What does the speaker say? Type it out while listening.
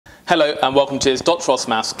Hello and welcome to this Dr. Frost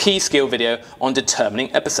Maths key skill video on determining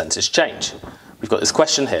a percentage change. We've got this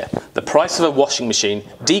question here. The price of a washing machine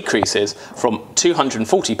decreases from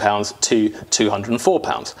 £240 to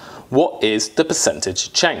 £204. What is the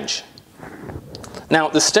percentage change? Now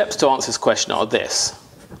the steps to answer this question are this.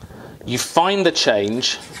 You find the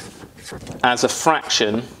change as a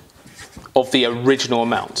fraction of the original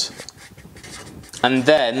amount. And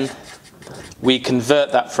then we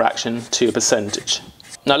convert that fraction to a percentage.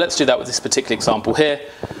 Now let's do that with this particular example here.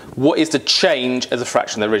 What is the change as a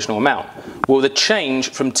fraction of the original amount? Well, the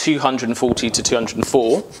change from 240 to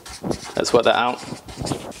 204, let's work that out,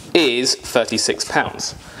 is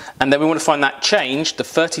 £36. And then we want to find that change, the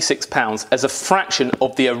 £36, as a fraction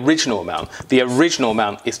of the original amount. The original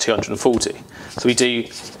amount is 240. So we do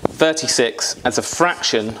 36 as a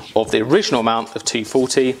fraction of the original amount of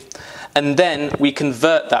 240, and then we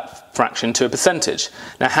convert that fraction to a percentage.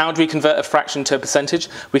 Now how do we convert a fraction to a percentage?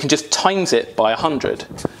 We can just times it by 100.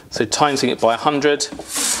 So timesing it by 100,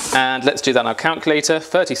 and let's do that on our calculator.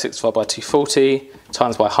 36 divided by 240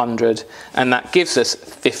 times by 100, and that gives us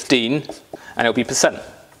 15, and it'll be percent.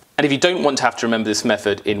 And if you don't want to have to remember this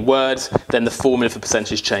method in words, then the formula for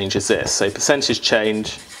percentage change is this. So percentage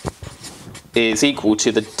change is equal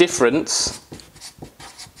to the difference,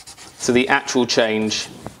 so the actual change,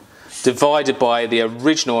 divided by the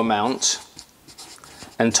original amount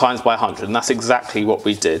and times by 100. And that's exactly what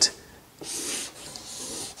we did